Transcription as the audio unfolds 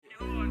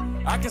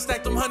I can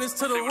stack them hundreds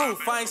to the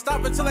roof. I ain't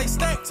stopping till they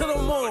stack to the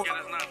moon.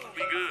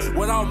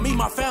 Without me,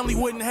 my family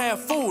wouldn't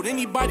have food.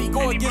 Anybody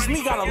go against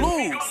me gotta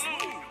lose.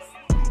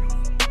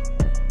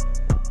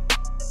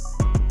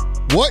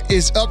 What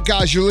is up,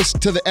 guys? You're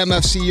listening to the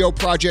MFCEO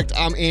Project.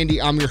 I'm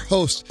Andy. I'm your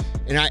host,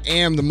 and I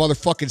am the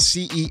motherfucking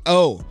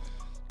CEO.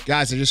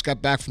 Guys, I just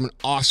got back from an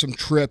awesome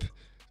trip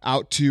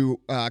out to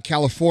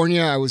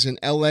California. I was in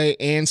LA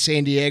and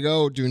San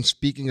Diego doing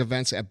speaking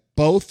events at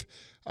both.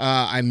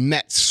 I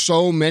met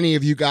so many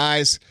of you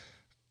guys,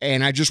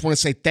 and I just want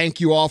to say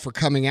thank you all for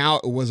coming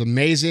out. It was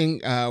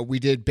amazing. We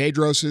did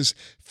Bedros's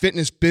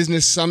Fitness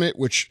Business Summit,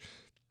 which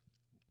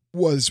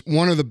was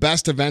one of the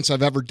best events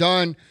I've ever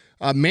done.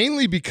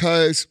 Mainly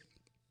because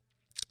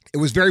it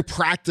was very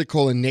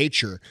practical in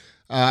nature.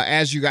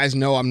 As you guys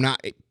know, I'm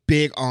not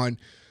big on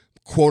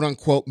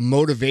quote-unquote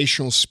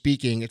motivational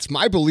speaking. It's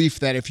my belief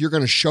that if you're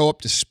going to show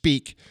up to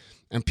speak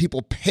and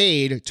people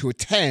paid to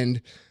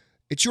attend,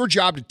 it's your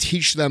job to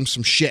teach them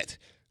some shit,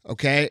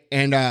 okay?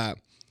 And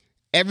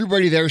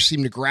everybody there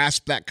seemed to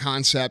grasp that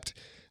concept.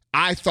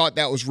 I thought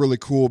that was really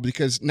cool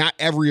because not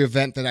every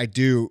event that I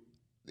do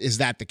is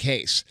that the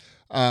case.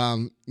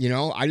 I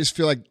just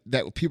feel like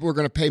that people are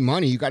going to pay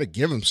money. You got to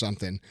give them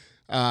something.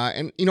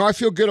 And I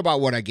feel good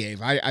about what I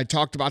gave. I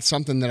talked about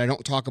something that I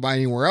don't talk about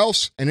anywhere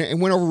else, and it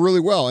went over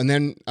really well. And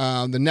then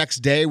the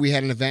next day we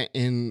had an event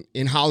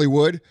in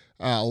Hollywood.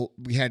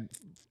 We had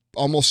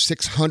almost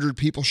 600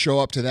 people show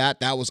up to that.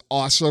 That was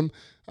awesome.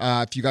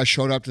 If you guys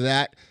showed up to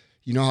that,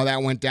 you know how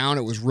that went down.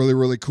 It was really,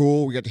 really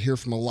cool. We got to hear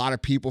from a lot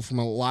of people from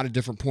a lot of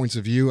different points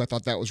of view. I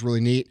thought that was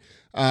really neat.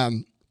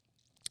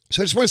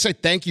 So I just want to say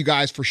thank you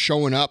guys for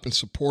showing up and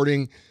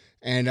supporting,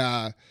 and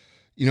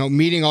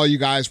meeting all you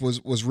guys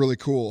was really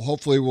cool.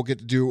 Hopefully we'll get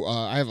to do.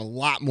 I have a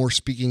lot more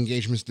speaking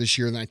engagements this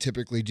year than I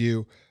typically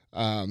do,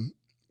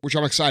 which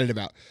I'm excited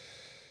about.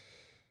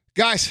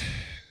 Guys,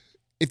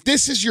 if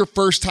this is your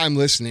first time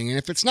listening, and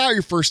if it's not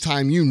your first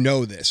time, you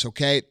know this,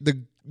 okay?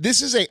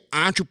 This is a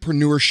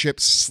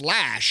entrepreneurship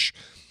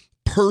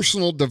 /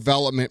 personal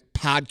development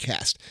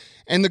podcast,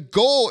 and the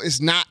goal is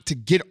not to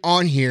get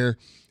on here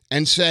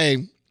and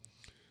say,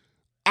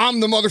 I'm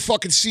the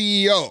motherfucking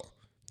CEO,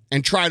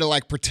 and try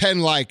to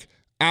pretend like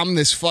I'm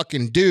this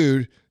fucking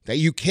dude that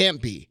you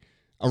can't be.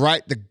 All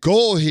right. The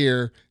goal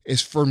here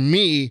is for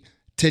me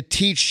to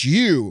teach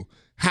you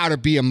how to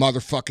be a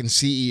motherfucking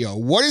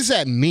CEO. What does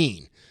that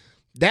mean?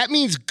 That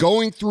means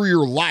going through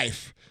your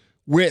life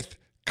with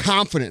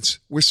confidence,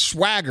 with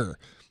swagger,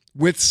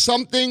 with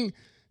something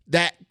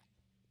that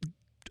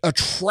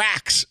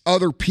attracts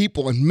other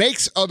people and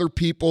makes other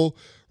people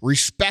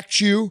respect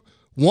you,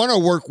 want to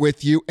work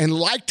with you, and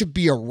like to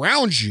be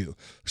around you,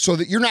 so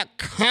that you're not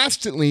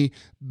constantly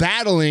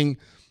battling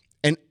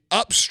an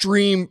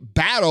upstream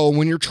battle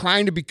when you're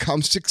trying to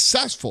become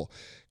successful.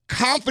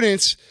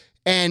 Confidence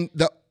and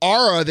the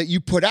aura that you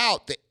put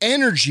out, the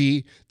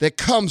energy that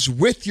comes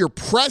with your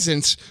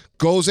presence,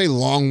 goes a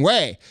long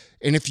way.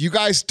 And if you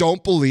guys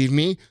don't believe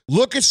me,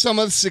 look at some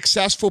of the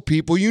successful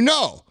people you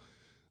know.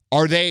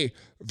 Are they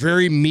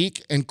very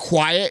meek and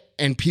quiet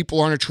and people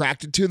aren't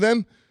attracted to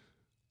them?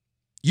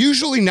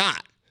 Usually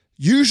not.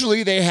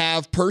 Usually they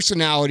have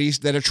personalities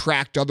that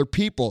attract other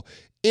people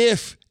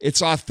if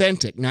it's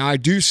authentic. Now, I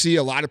do see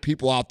a lot of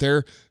people out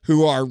there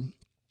who are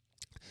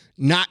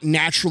not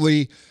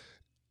naturally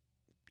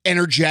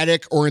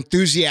energetic or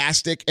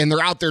enthusiastic, and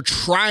they're out there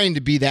trying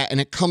to be that,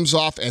 and it comes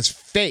off as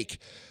fake.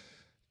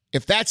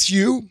 If that's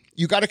you,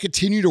 you got to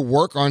continue to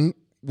work on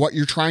what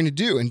you're trying to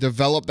do and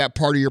develop that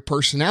part of your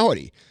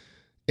personality.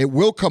 It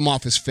will come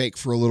off as fake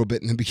for a little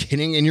bit in the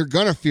beginning, and you're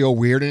going to feel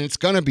weird, and it's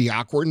going to be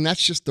awkward, and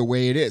that's just the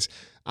way it is.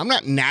 I'm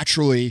not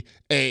naturally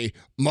a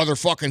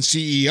motherfucking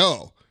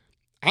CEO.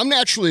 I'm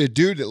naturally a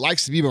dude that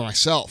likes to be by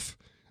myself.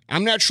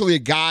 I'm naturally a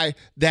guy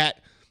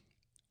that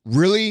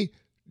really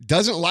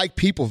doesn't like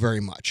people very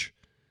much.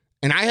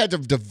 And I had to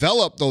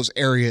develop those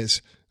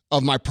areas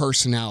of my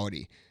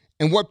personality.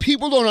 And what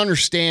people don't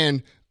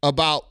understand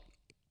about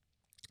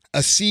a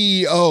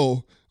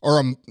CEO,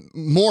 or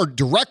more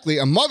directly,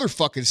 a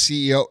motherfucking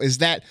CEO, is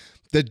that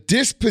the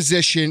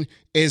disposition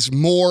is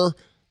more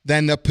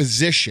than the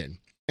position.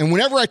 And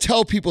whenever I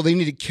tell people they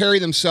need to carry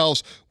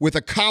themselves with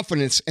a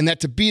confidence and that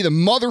to be the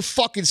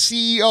motherfucking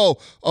CEO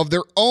of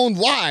their own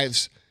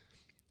lives,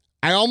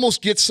 I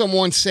almost get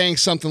someone saying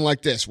something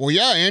like this. Well,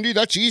 yeah, Andy,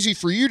 that's easy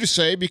for you to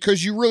say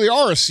because you really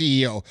are a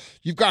CEO.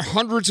 You've got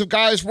hundreds of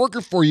guys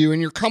working for you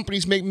and your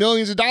companies make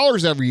millions of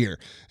dollars every year.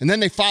 And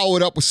then they follow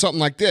it up with something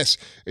like this.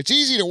 It's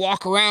easy to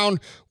walk around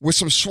with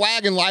some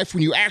swag in life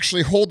when you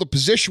actually hold the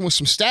position with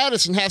some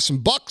status and have some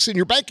bucks in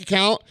your bank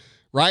account,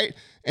 right?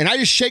 And I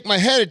just shake my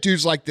head at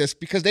dudes like this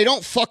because they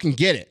don't fucking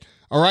get it.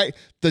 All right.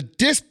 The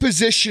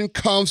disposition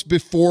comes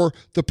before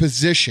the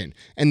position,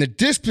 and the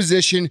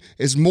disposition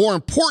is more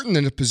important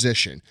than the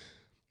position.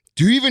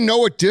 Do you even know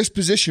what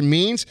disposition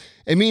means?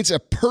 It means a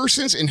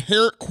person's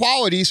inherent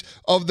qualities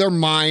of their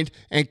mind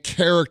and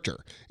character.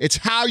 It's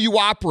how you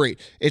operate.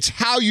 It's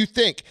how you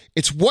think.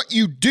 It's what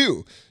you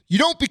do. You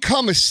don't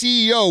become a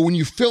CEO when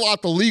you fill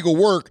out the legal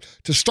work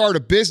to start a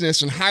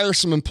business and hire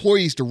some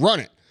employees to run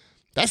it.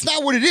 That's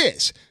not what it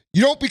is.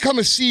 You don't become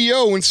a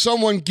CEO when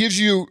someone gives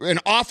you an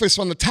office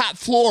on the top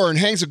floor and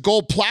hangs a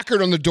gold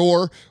placard on the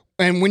door,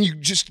 and when you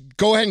just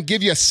go ahead and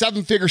give you a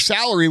 7-figure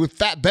salary with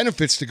fat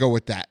benefits to go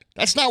with that.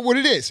 That's not what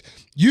it is.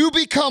 You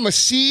become a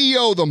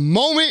CEO the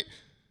moment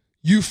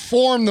you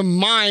form the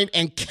mind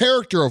and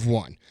character of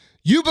one.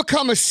 You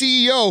become a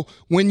CEO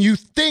when you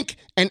think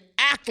and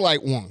act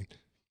like one.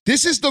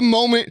 This is the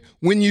moment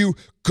when you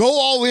go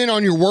all in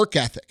on your work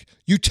ethic.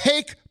 You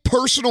take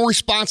personal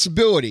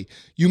responsibility.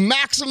 You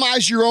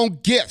maximize your own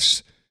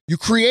gifts. You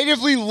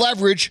creatively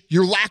leverage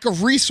your lack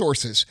of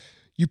resources.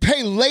 You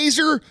pay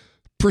laser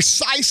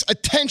precise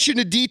attention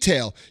to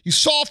detail. You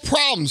solve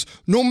problems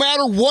no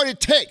matter what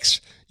it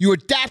takes. You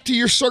adapt to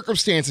your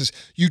circumstances.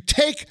 You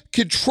take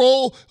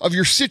control of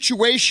your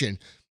situation.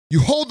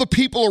 You hold the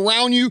people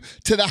around you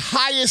to the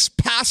highest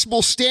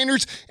possible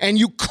standards, and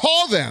you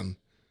call them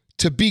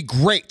to be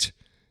great.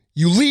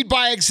 You lead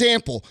by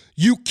example.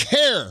 You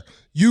care.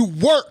 You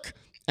work.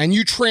 And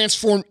you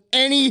transform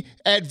any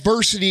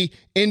adversity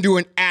into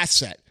an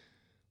asset.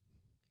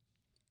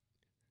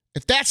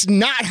 If that's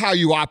not how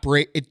you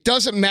operate, it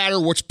doesn't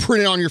matter what's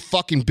printed on your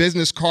fucking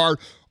business card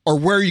or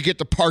where you get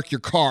to park your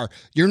car.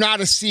 You're not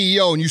a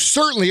CEO, and you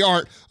certainly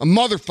aren't a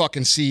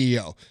motherfucking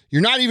CEO.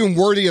 You're not even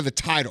worthy of the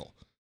title.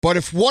 But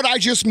if what I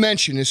just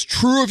mentioned is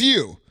true of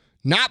you,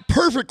 not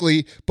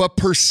perfectly, but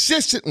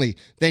persistently,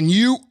 then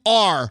you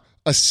are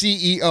a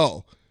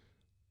CEO.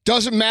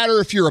 Doesn't matter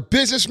if you're a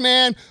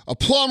businessman, a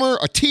plumber,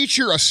 a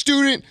teacher, a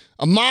student,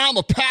 a mom,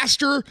 a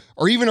pastor,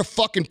 or even a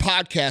fucking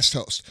podcast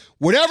host.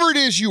 Whatever it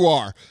is you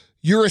are,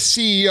 you're a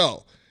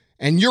CEO.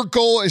 And your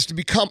goal is to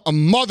become a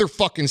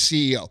motherfucking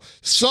CEO.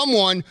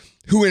 Someone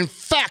who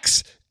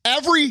infects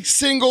every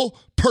single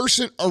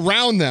person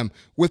around them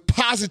with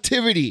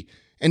positivity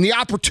and the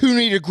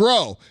opportunity to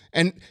grow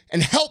and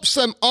helps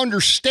them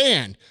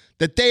understand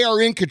that they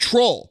are in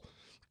control.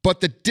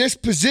 But the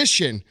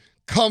disposition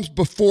comes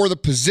before the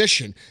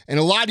position. And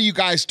a lot of you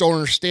guys don't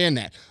understand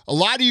that. A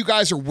lot of you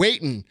guys are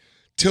waiting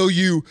till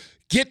you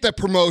get the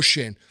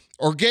promotion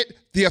or get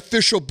the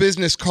official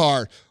business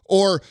card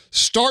or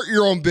start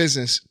your own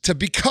business to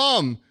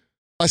become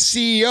a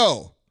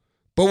CEO.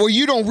 But what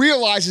you don't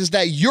realize is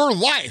that your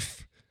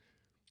life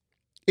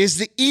is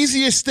the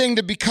easiest thing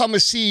to become a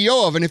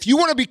CEO of. And if you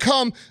want to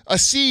become a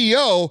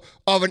CEO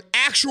of an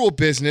actual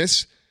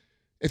business,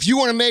 if you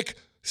want to make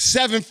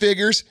 7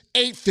 figures,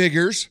 8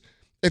 figures,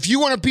 if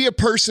you want to be a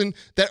person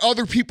that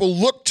other people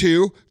look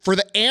to for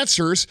the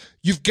answers,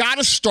 you've got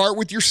to start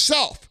with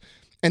yourself.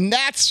 And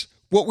that's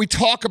what we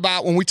talk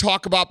about when we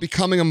talk about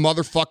becoming a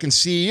motherfucking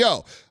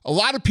CEO. A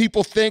lot of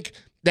people think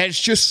that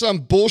it's just some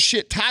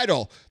bullshit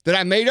title that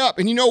I made up.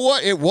 And you know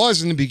what? It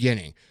was in the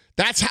beginning.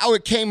 That's how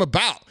it came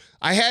about.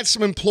 I had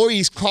some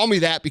employees call me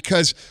that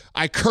because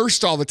I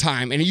cursed all the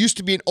time. And it used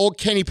to be an old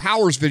Kenny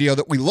Powers video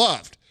that we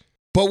loved.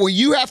 But what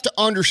you have to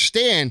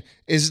understand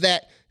is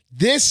that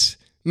this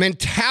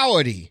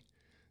mentality,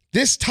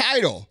 this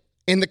title,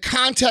 in the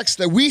context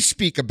that we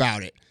speak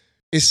about it,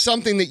 is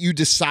something that you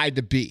decide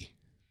to be.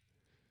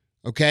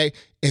 Okay?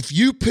 If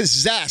you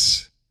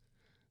possess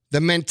the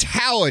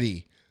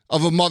mentality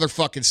of a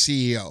motherfucking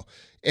CEO,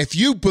 if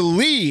you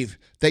believe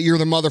that you're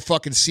the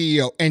motherfucking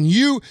CEO and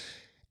you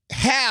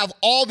have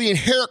all the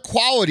inherent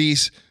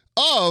qualities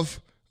of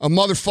a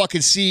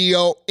motherfucking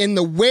CEO in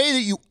the way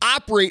that you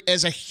operate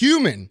as a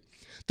human,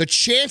 the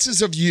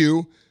chances of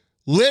you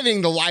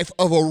living the life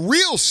of a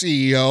real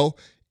CEO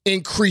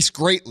increased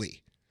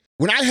greatly.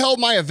 When I held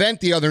my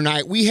event the other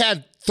night, we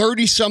had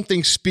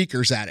 30-something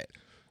speakers at it,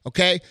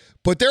 okay?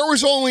 But there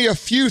was only a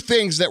few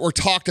things that were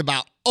talked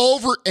about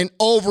over and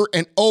over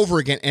and over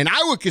again. And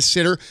I would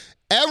consider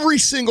every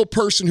single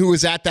person who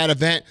was at that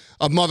event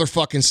a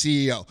motherfucking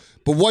CEO.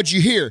 But what'd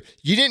you hear?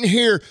 You didn't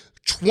hear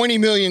 20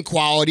 million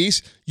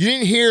qualities. You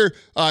didn't hear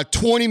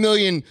 20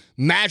 million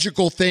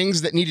magical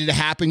things that needed to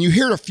happen. You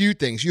heard a few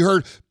things. You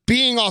heard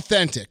being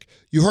authentic.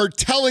 You heard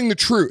telling the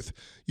truth.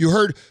 You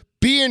heard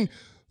being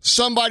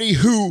somebody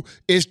who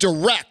is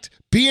direct,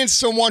 being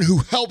someone who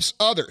helps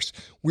others.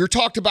 We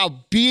talked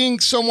about being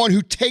someone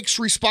who takes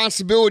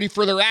responsibility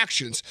for their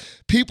actions,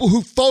 people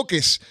who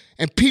focus,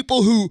 and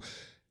people who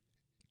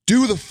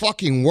do the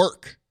fucking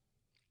work.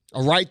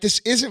 All right? This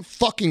isn't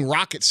fucking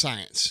rocket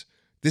science.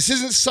 This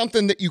isn't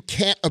something that you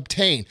can't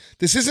obtain.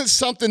 This isn't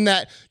something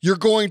that you're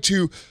going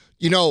to,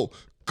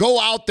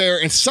 go out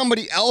there and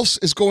somebody else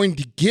is going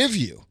to give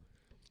you.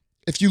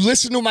 If you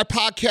listen to my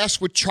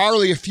podcast with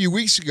Charlie a few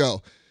weeks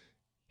ago,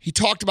 he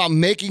talked about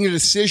making a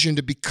decision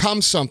to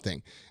become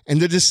something. And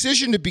the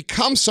decision to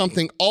become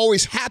something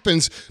always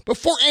happens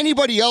before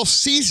anybody else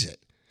sees it.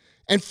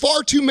 And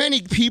far too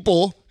many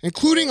people,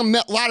 including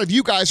a lot of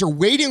you guys, are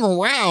waiting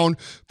around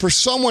for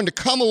someone to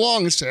come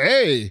along and say,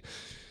 hey,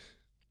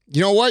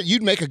 you know what?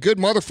 You'd make a good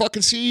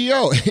motherfucking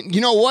CEO. And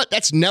you know what?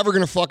 That's never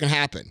going to fucking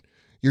happen.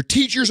 Your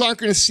teachers aren't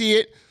going to see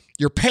it.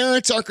 Your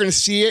parents aren't going to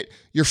see it.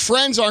 Your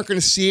friends aren't going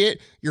to see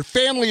it. Your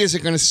family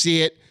isn't going to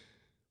see it.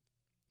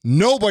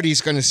 Nobody's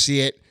going to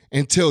see it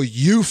until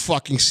you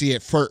fucking see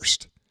it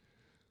first.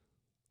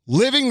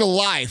 Living the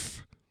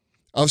life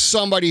of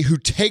somebody who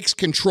takes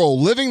control,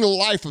 living the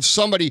life of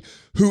somebody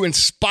who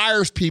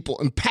inspires people,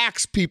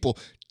 impacts people,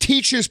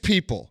 teaches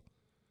people,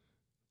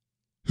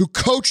 who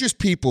coaches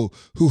people,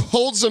 who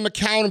holds them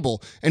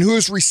accountable, and who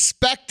is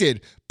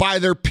respected by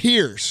their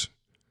peers.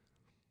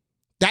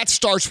 That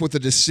starts with a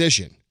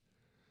decision.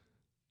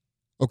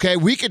 Okay,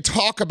 we could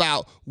talk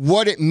about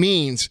what it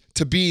means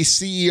to be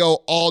CEO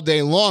all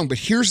day long, but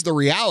here's the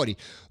reality.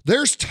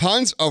 There's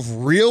tons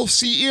of real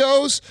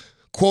CEOs,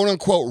 quote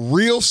unquote,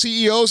 real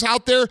CEOs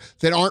out there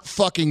that aren't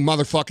fucking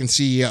motherfucking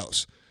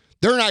CEOs.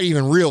 They're not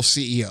even real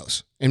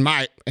CEOs in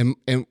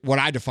what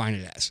I define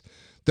it as.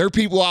 There are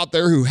people out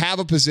there who have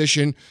a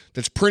position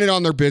that's printed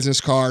on their business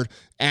card,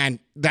 and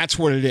that's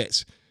what it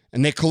is.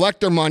 And they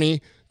collect their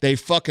money, they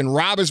fucking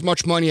rob as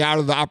much money out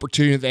of the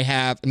opportunity that they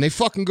have, and they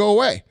fucking go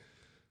away.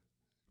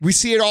 We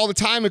see it all the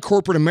time in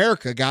corporate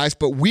America, guys,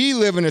 but we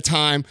live in a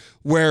time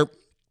where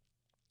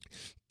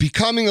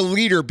becoming a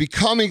leader,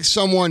 becoming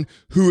someone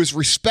who is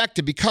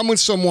respected, becoming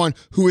someone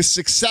who is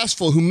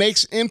successful, who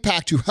makes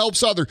impact, who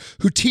helps others,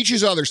 who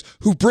teaches others,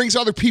 who brings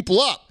other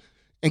people up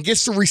and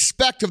gets the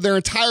respect of their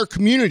entire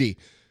community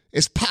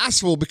is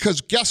possible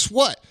because guess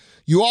what?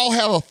 You all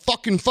have a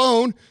fucking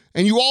phone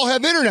and you all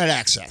have internet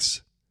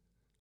access.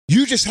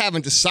 You just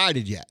haven't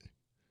decided yet.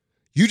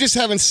 You just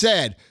haven't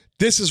said,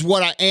 this is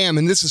what I am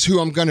and this is who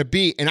I'm going to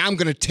be and I'm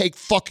going to take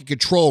fucking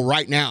control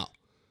right now.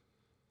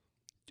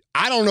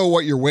 I don't know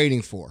what you're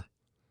waiting for.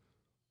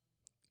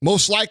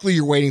 Most likely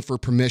you're waiting for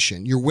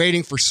permission. You're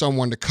waiting for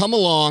someone to come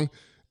along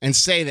and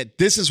say that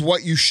this is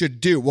what you should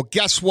do. Well,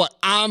 guess what?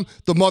 I'm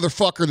the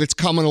motherfucker that's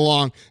coming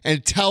along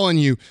and telling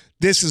you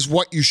this is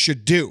what you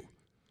should do.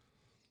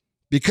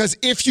 Because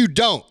if you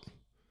don't,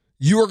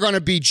 you are going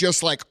to be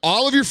just like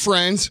all of your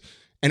friends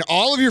and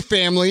all of your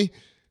family.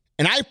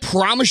 And I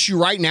promise you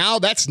right now,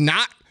 that's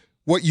not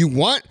what you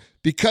want.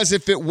 Because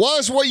if it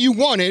was what you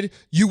wanted,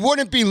 you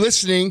wouldn't be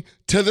listening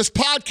to this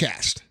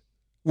podcast,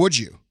 would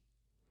you?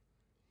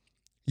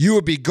 You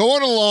would be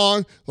going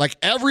along like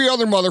every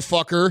other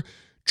motherfucker,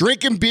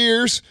 drinking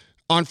beers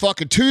on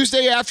fucking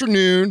Tuesday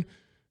afternoon,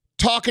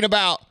 talking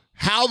about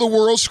how the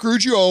world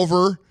screwed you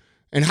over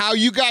and how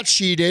you got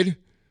cheated.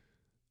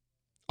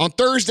 On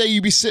Thursday,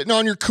 you'd be sitting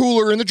on your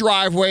cooler in the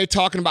driveway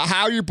talking about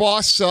how your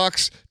boss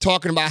sucks,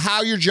 talking about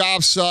how your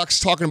job sucks,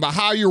 talking about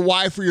how your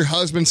wife or your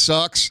husband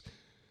sucks.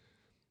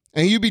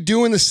 And you'd be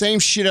doing the same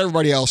shit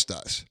everybody else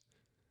does.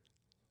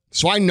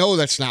 So I know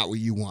that's not what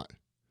you want.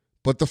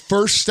 But the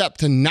first step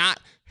to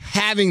not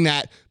having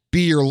that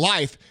be your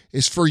life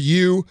is for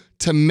you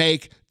to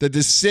make the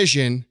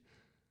decision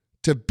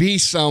to be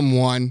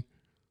someone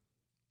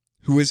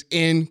who is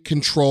in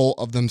control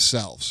of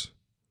themselves.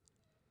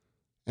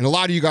 And a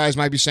lot of you guys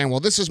might be saying, well,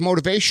 this is a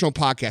motivational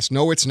podcast.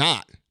 No, it's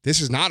not.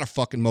 This is not a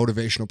fucking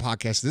motivational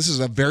podcast. This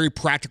is a very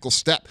practical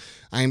step.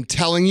 I am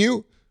telling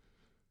you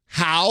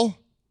how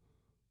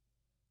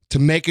to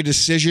make a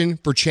decision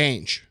for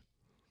change.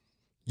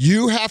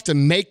 You have to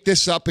make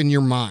this up in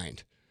your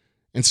mind.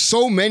 And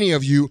so many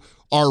of you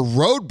are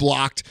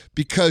roadblocked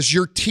because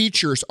your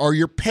teachers or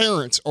your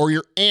parents or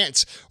your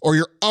aunts or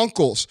your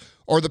uncles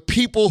or the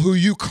people who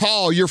you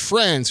call your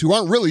friends, who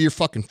aren't really your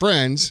fucking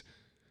friends,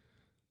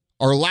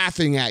 are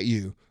laughing at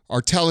you,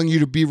 are telling you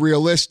to be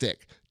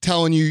realistic,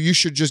 telling you you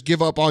should just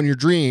give up on your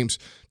dreams,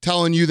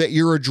 telling you that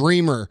you're a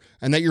dreamer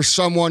and that you're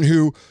someone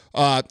who,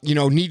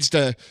 needs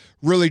to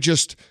really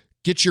just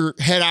get your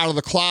head out of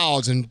the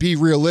clouds and be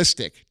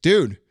realistic.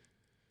 Dude,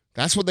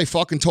 that's what they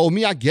fucking told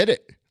me. I get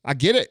it.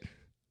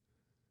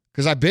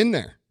 Because I've been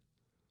there.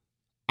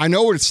 I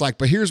know what it's like,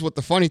 but here's what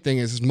the funny thing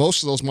is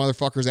most of those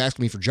motherfuckers ask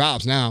me for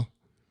jobs now.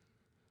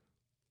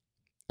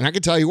 And I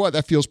can tell you what,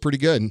 that feels pretty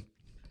good.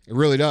 It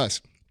really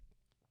does.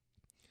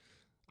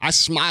 I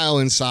smile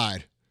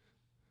inside.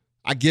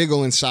 I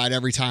giggle inside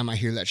every time I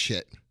hear that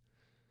shit.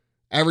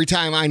 Every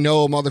time I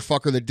know a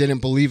motherfucker that didn't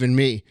believe in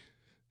me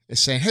is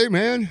saying, hey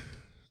man,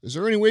 is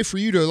there any way for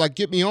you to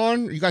get me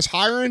on? Are you guys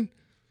hiring?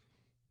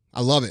 I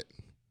love it.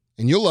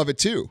 And you'll love it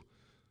too.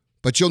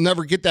 But you'll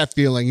never get that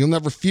feeling. You'll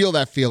never feel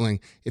that feeling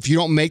if you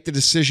don't make the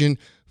decision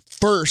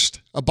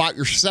first about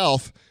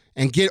yourself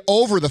and get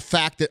over the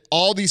fact that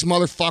all these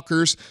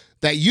motherfuckers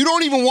that you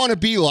don't even want to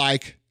be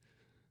like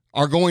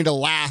are going to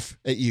laugh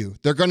at you.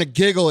 They're going to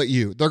giggle at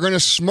you. They're going to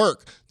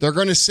smirk. They're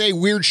going to say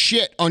weird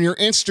shit on your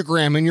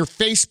Instagram and your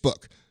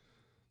Facebook.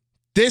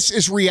 This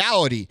is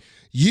reality.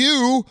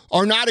 You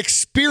are not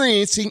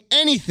experiencing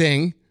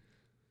anything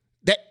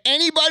that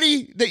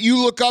anybody that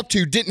you look up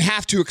to didn't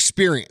have to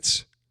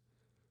experience.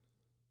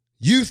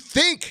 You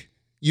think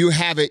you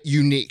have it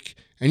unique,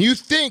 and you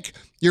think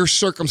your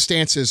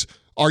circumstances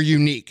are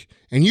unique,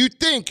 and you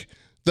think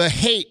the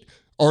hate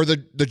or the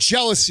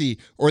jealousy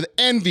or the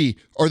envy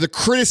or the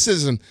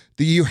criticism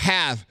that you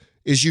have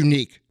is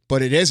unique,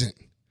 but it isn't.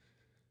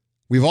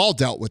 We've all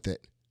dealt with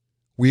it.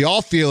 We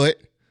all feel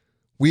it.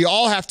 We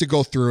all have to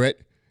go through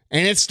it,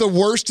 and it's the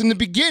worst in the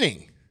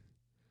beginning.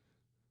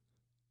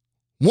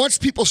 Once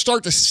people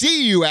start to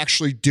see you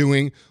actually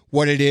doing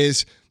what it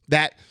is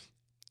that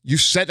you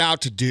set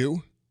out to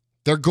do,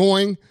 they're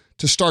going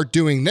to start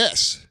doing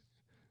this.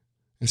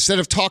 Instead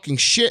of talking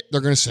shit,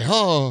 they're going to say,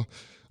 oh,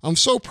 I'm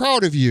so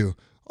proud of you.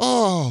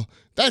 Oh,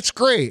 that's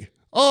great.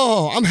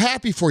 Oh, I'm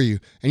happy for you.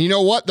 And you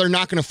know what? They're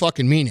not going to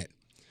fucking mean it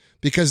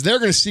because they're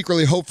going to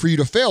secretly hope for you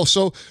to fail.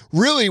 So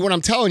really what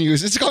I'm telling you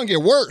is it's going to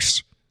get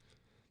worse.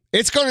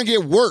 It's going to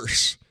get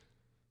worse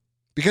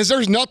because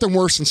there's nothing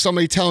worse than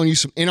somebody telling you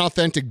some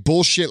inauthentic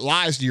bullshit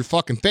lies to your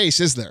fucking face,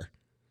 is there?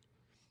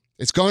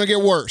 It's going to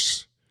get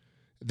worse.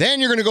 Then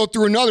you're going to go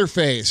through another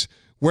phase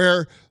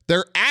where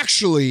they're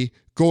actually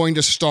going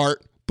to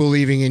start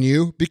believing in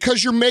you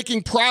because you're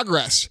making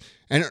progress,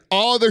 and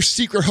all their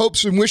secret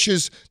hopes and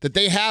wishes that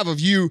they have of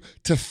you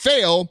to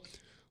fail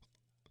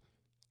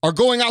are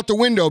going out the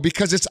window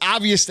because it's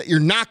obvious that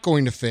you're not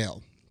going to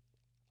fail.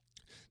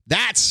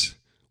 That's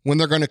when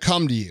they're going to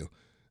come to you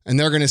and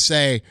they're going to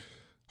say,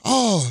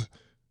 oh,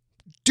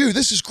 dude,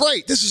 this is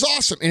great. This is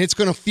awesome. And it's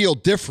going to feel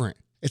different.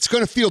 It's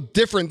going to feel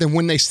different than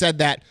when they said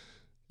that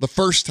the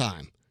first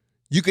time.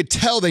 You could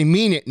tell they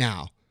mean it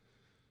now.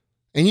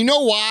 And you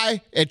know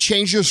why it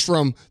changes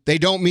from they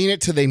don't mean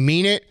it to they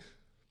mean it?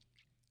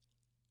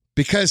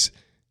 Because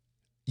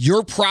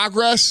your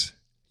progress,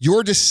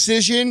 your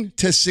decision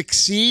to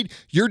succeed,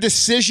 your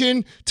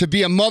decision to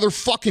be a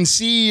motherfucking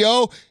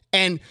CEO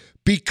and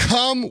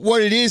become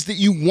what it is that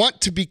you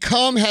want to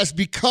become has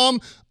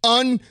become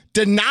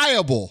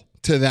undeniable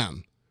to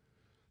them.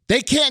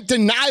 They can't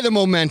deny the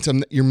momentum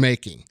that you're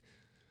making.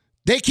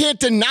 They can't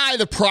deny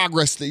the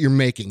progress that you're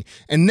making.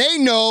 And they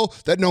know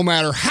that no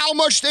matter how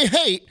much they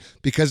hate,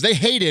 because they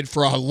hated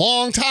for a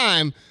long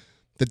time,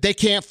 that they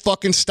can't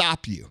fucking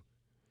stop you.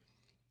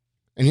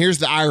 And here's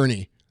the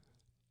irony.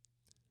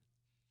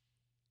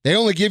 They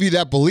only give you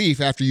that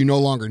belief after you no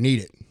longer need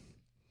it.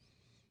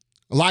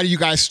 A lot of you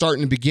guys start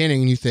in the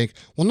beginning and you think,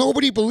 well,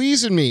 nobody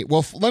believes in me.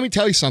 Well, let me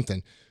tell you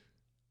something.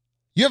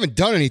 You haven't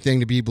done anything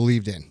to be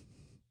believed in.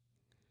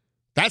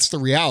 That's the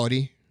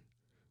reality.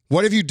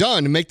 What have you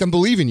done to make them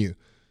believe in you?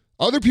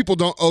 Other people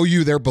don't owe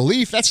you their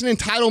belief. That's an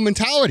entitled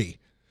mentality.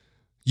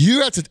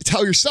 You have to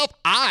tell yourself,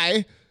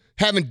 I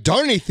haven't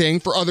done anything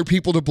for other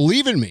people to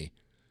believe in me.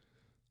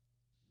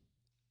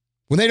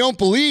 When they don't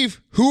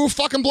believe, who will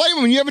fucking blame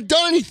them when you haven't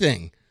done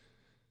anything?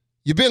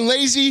 You've been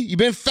lazy, you've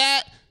been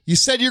fat, you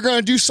said you're going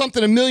to do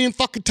something a million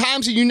fucking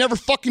times and you never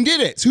fucking did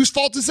it. So whose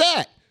fault is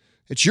that?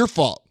 It's your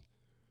fault.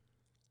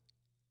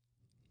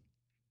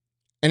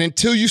 And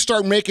until you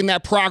start making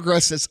that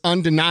progress that's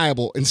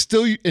undeniable, and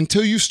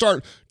until you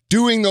start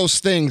doing those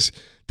things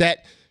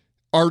that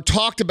are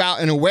talked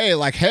about in a way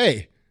like,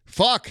 hey,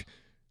 fuck,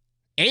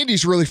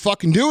 Andy's really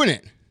fucking doing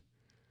it.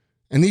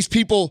 And these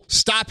people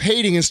stop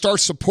hating and start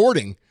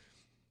supporting.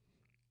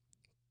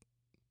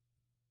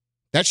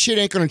 That shit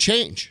ain't going to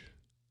change.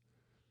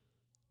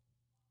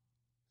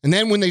 And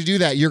then when they do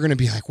that, you're going to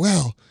be like,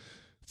 well,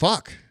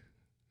 fuck.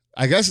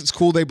 I guess it's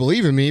cool they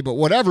believe in me, but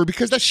whatever,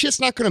 because that shit's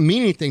not going to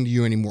mean anything to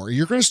you anymore.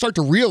 You're going to start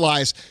to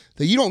realize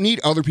that you don't need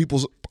other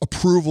people's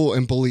approval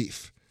and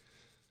belief.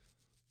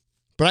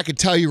 But I can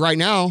tell you right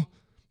now,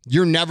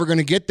 you're never going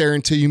to get there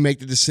until you make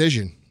the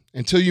decision.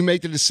 Until you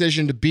make the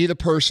decision to be the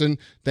person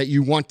that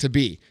you want to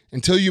be.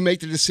 Until you make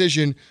the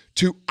decision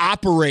to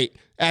operate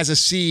as a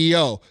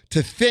CEO,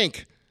 to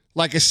think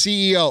like a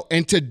CEO,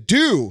 and to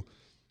do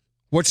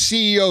what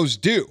CEOs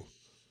do.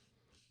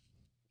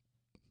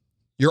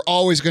 You're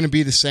always going to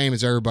be the same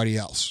as everybody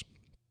else.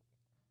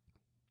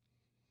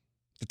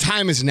 The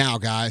time is now,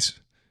 guys.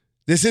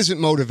 This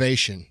isn't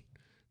motivation.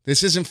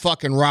 This isn't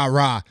fucking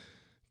rah-rah.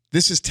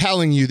 This is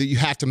telling you that you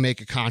have to make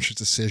a conscious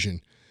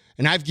decision.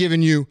 And I've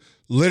given you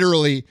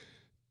literally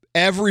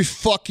every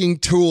fucking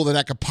tool that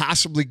I could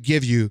possibly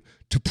give you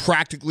to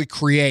practically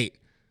create.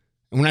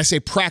 And when I say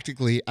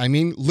practically, I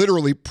mean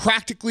literally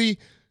practically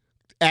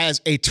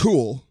as a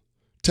tool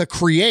to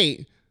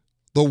create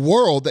the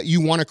world that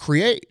you want to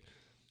create.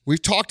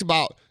 We've talked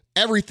about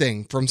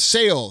everything from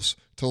sales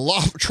to law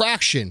of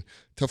attraction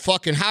to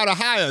fucking how to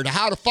hire to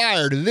how to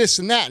fire to this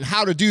and that and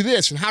how to do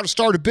this and how to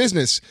start a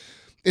business.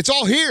 It's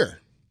all here.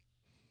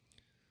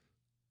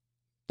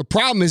 The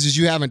problem is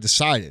you haven't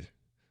decided.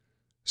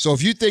 So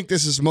if you think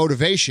this is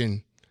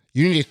motivation,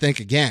 you need to think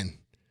again.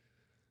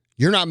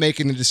 You're not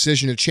making the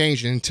decision to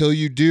change, and until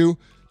you do,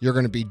 you're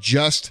going to be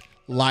just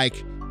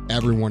like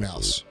everyone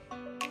else.